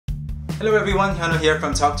Hello everyone, Hyunwoo here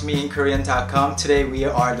from TalkToMeInKorean.com. Today we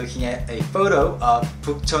are looking at a photo of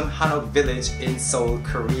Bukchon Hanok village in Seoul,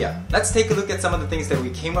 Korea. Let's take a look at some of the things that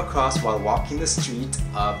we came across while walking the street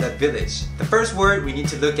of that village. The first word we need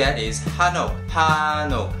to look at is Hanok.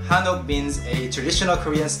 Hanok. Hanok means a traditional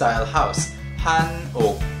Korean style house.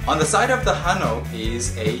 Hanok. On the side of the Hanok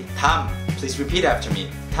is a tam. Please repeat after me.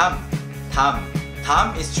 Tam. Tam.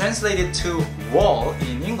 Tam is translated to wall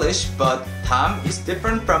in English, but tam is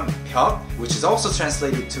different from 벽, which is also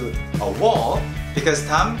translated to a wall, because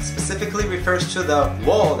tam specifically refers to the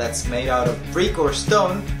wall that's made out of brick or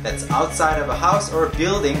stone that's outside of a house or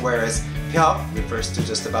building, whereas 벽 refers to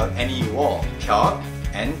just about any wall. 벽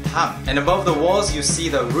and tam. And above the walls you see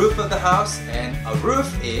the roof of the house, and a roof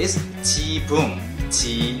is 지붕.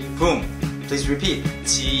 지붕. Please repeat.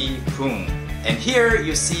 지붕. And here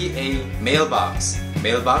you see a mailbox.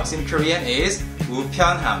 Mailbox in Korean is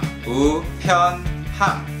우편함. 우편함.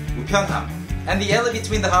 우편함. And the L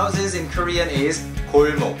between the houses in Korean is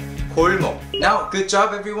골목. 골목. Now, good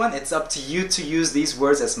job everyone. It's up to you to use these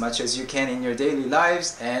words as much as you can in your daily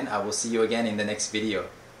lives, and I will see you again in the next video.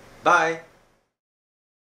 Bye!